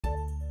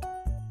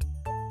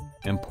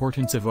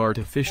Importance of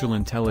artificial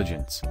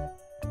intelligence.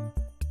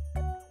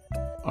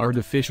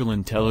 Artificial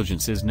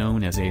intelligence is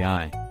known as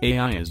AI.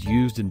 AI is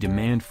used in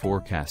demand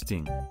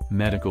forecasting,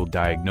 medical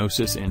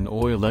diagnosis and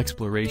oil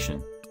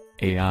exploration.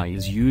 AI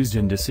is used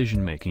in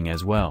decision-making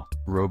as well.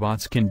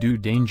 Robots can do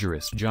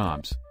dangerous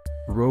jobs.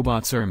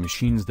 Robots are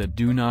machines that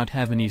do not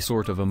have any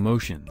sort of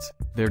emotions,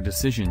 their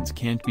decisions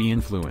can't be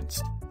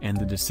influenced, and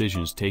the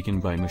decisions taken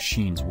by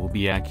machines will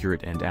be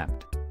accurate and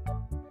apt.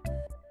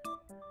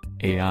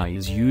 AI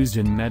is used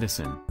in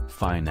medicine,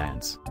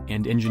 finance,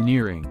 and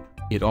engineering.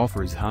 It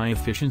offers high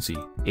efficiency.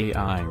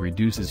 AI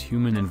reduces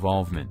human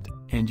involvement,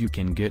 and you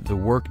can get the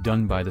work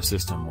done by the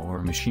system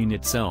or machine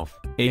itself.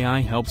 AI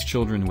helps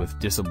children with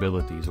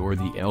disabilities or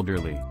the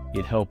elderly.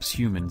 It helps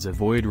humans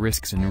avoid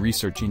risks in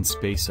research in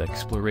space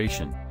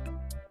exploration.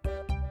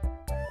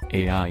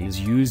 AI is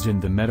used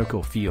in the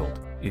medical field.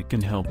 It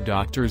can help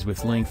doctors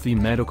with lengthy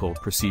medical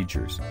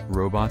procedures.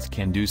 Robots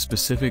can do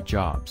specific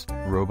jobs.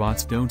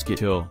 Robots don't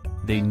get ill,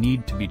 they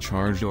need to be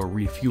charged or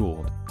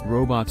refueled.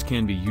 Robots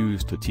can be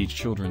used to teach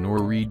children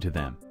or read to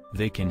them.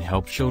 They can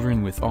help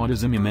children with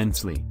autism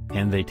immensely,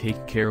 and they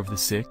take care of the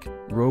sick.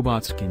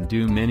 Robots can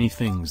do many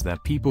things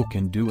that people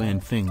can do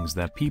and things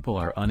that people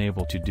are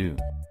unable to do.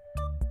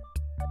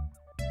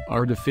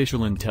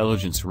 Artificial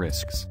intelligence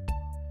risks.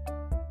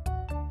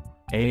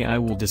 AI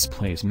will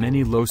displace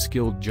many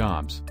low-skilled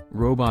jobs.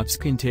 Robots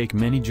can take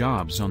many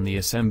jobs on the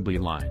assembly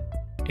line.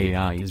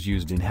 AI is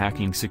used in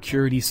hacking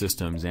security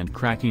systems and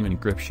cracking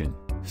encryption.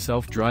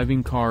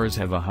 Self-driving cars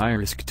have a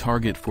high-risk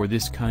target for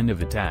this kind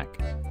of attack.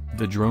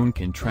 The drone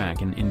can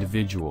track an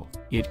individual,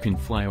 it can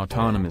fly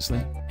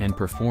autonomously, and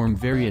perform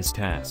various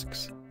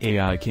tasks.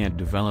 AI can't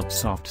develop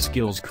soft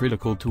skills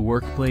critical to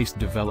workplace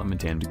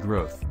development and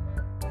growth.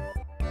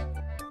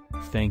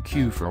 Thank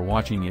you for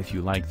watching. If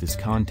you like this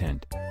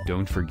content,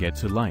 don't forget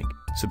to like,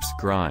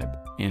 subscribe,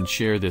 and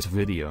share this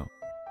video.